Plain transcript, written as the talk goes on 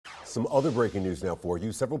Some other breaking news now for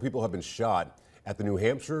you. Several people have been shot at the New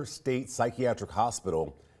Hampshire State Psychiatric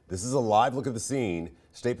Hospital. This is a live look at the scene.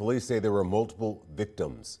 State police say there were multiple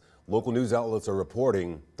victims. Local news outlets are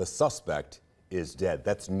reporting the suspect is dead.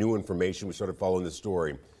 That's new information. We started following this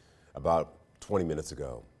story about 20 minutes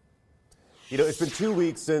ago. You know, it's been 2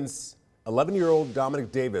 weeks since 11-year-old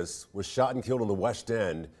Dominic Davis was shot and killed in the West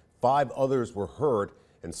End. 5 others were hurt,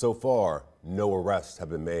 and so far, no arrests have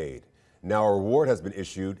been made. Now a reward has been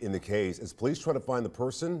issued in the case as police try to find the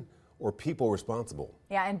person or people responsible.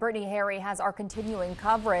 Yeah, and Brittany Harry has our continuing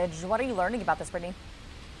coverage. What are you learning about this, Brittany?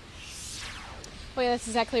 Well, yeah, that's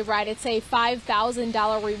exactly right. It's a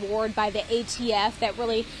 $5,000 reward by the ATF that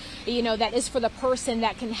really, that is for the person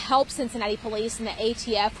that can help Cincinnati police and the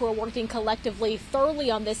ATF, who are working collectively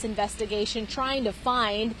thoroughly on this investigation, trying to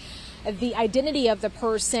find the identity of the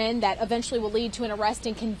person that eventually will lead to an arrest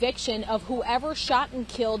and conviction of whoever shot and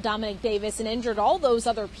killed Dominic Davis and injured all those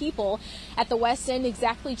other people at the West End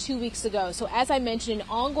exactly 2 weeks ago. So as I mentioned, an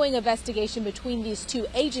ongoing investigation between these two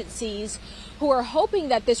agencies who are hoping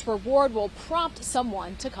that this reward will prompt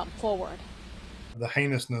someone to come forward. The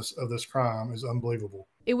heinousness of this crime is unbelievable.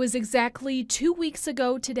 It was exactly 2 weeks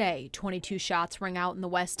ago today. 22 shots rang out in the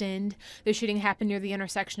West End. The shooting happened near the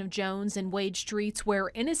intersection of Jones and Wade Streets,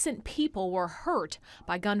 where innocent people were hurt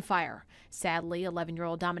by gunfire. Sadly,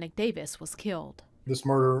 11-year-old Dominic Davis was killed. This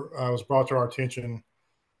murder was brought to our attention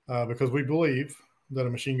because we believe that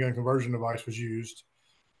a machine gun conversion device was used.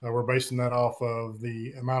 We're basing that off of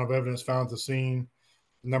the amount of evidence found at the scene,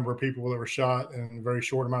 the number of people that were shot in a very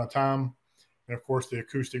short amount of time, and of course the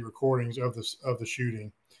acoustic recordings of the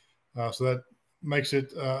shooting. So that makes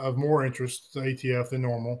it of more interest to ATF than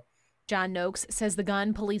normal. John Noakes says the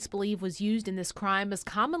gun police believe was used in this crime is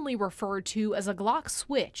commonly referred to as a Glock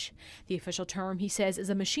switch. The official term, he says, is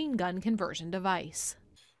a machine gun conversion device,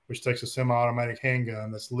 which takes a semi-automatic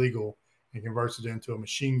handgun that's legal and converts it into a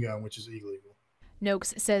machine gun, which is illegal.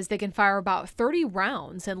 Noakes says they can fire about 30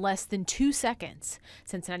 rounds in less than 2 seconds.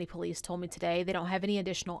 Cincinnati police told me today they don't have any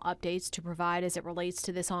additional updates to provide as it relates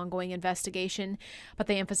to this ongoing investigation, but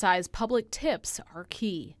they emphasize public tips are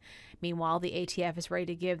key. Meanwhile, the ATF is ready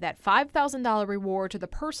to give that $5,000 reward to the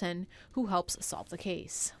person who helps solve the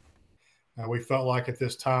case. We felt like at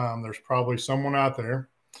this time there's probably someone out there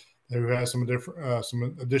who has some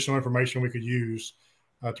additional information we could use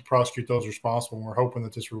to prosecute those responsible, and we're hoping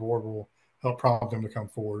that this reward will help prompt them to come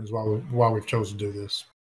forward, is why we've chosen to do this.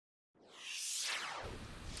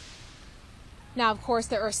 Now, of course,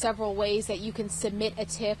 there are several ways that you can submit a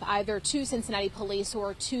tip either to Cincinnati police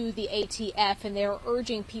or to the ATF, and they're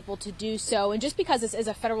urging people to do so. And just because this is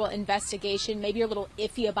a federal investigation, maybe you're a little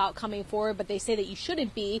iffy about coming forward, but they say that you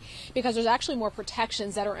shouldn't be because there's actually more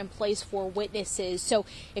protections that are in place for witnesses. So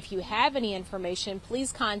if you have any information,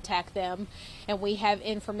 please contact them. And we have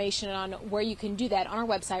information on where you can do that on our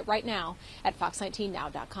website right now at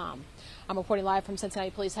fox19now.com. I'm reporting live from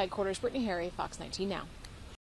Cincinnati Police Headquarters. Brittany Harry, Fox 19 Now.